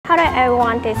Hello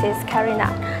everyone, this is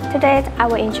Karina. Today I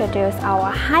will introduce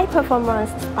our high-performance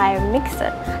spiral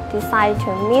mixer designed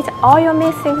to meet all your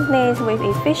mixing needs with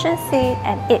efficiency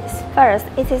and ease. First,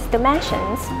 it is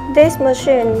dimensions. This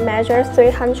machine measures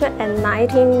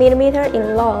 390 mm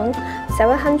in length,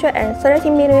 730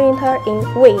 mm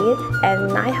in width,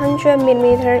 and 900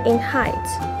 mm in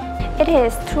height. It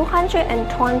is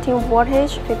 220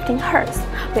 wattage, 15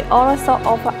 Hz. We also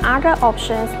offer other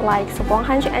options like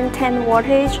 110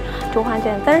 wattage,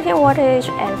 230 wattage,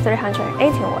 and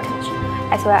 380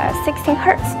 wattage, as well as 16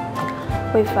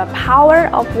 Hz. With a power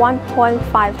of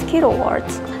 1.5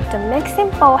 kilowatts, the mixing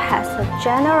bowl has a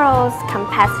generous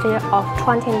capacity of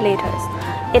 20 liters.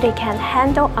 It can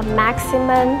handle a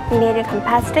maximum kneading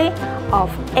capacity of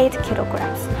 8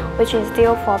 kilograms, which is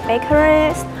due for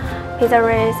bakeries,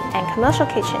 pizzerias, and commercial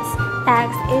kitchens.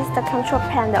 Next is the control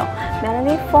panel,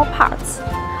 mainly 4 parts.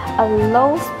 A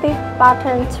low-speed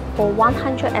button for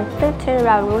 150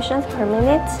 revolutions per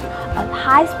minute, a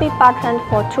high-speed button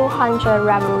for 200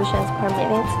 revolutions per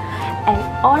minute, an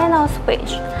on-and-off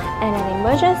switch, and an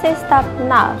emergency stop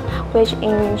knob, which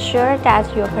ensures that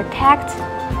you are protected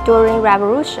during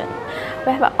revolution.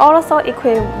 We have also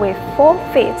equipped with 4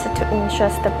 feet to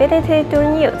ensure stability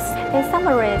during use. In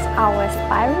summary, our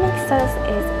spiral mixer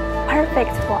is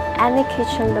perfect for any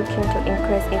kitchen looking to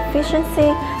increase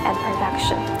efficiency and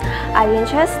production. Are you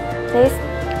interested? Please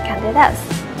contact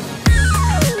us.